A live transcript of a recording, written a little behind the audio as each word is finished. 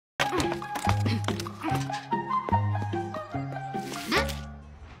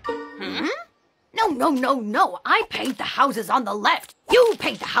No. I paint the houses on the left. You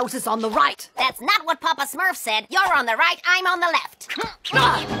paint the houses on the right. That's not what Papa Smurf said. You're on the right, I'm on the left.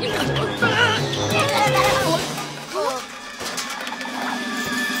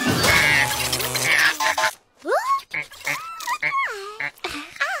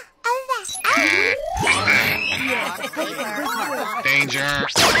 Danger.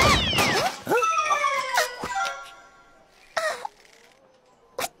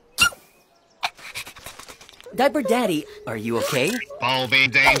 Diaper Daddy, are you okay?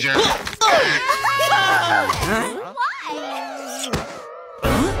 Bulby danger.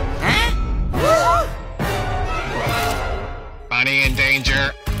 Bunny in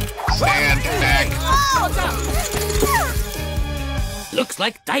danger. Stand back. Looks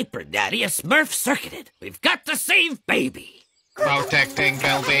like Diaper Daddy is Smurf circuited. We've got to save Baby. Protecting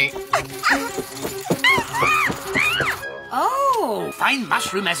Bilby. Oh, fine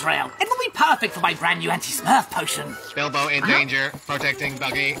mushroom, Ezrael. It will be perfect for my brand new anti-Smurf potion. Bilbo in danger. Protecting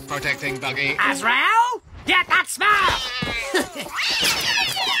Buggy. Protecting Buggy. Ezrael, get that Smurf!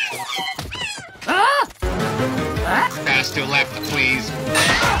 Pass to left, please.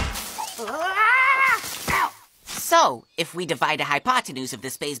 So, if we divide the hypotenuse of the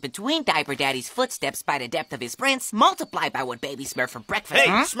space between Diaper Daddy's footsteps by the depth of his prints, multiply by what Baby Smurf for breakfast... Hey,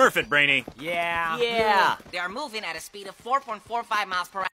 Smurf it, Brainy. Yeah. Yeah. They are moving at a speed of 4.45 miles per hour.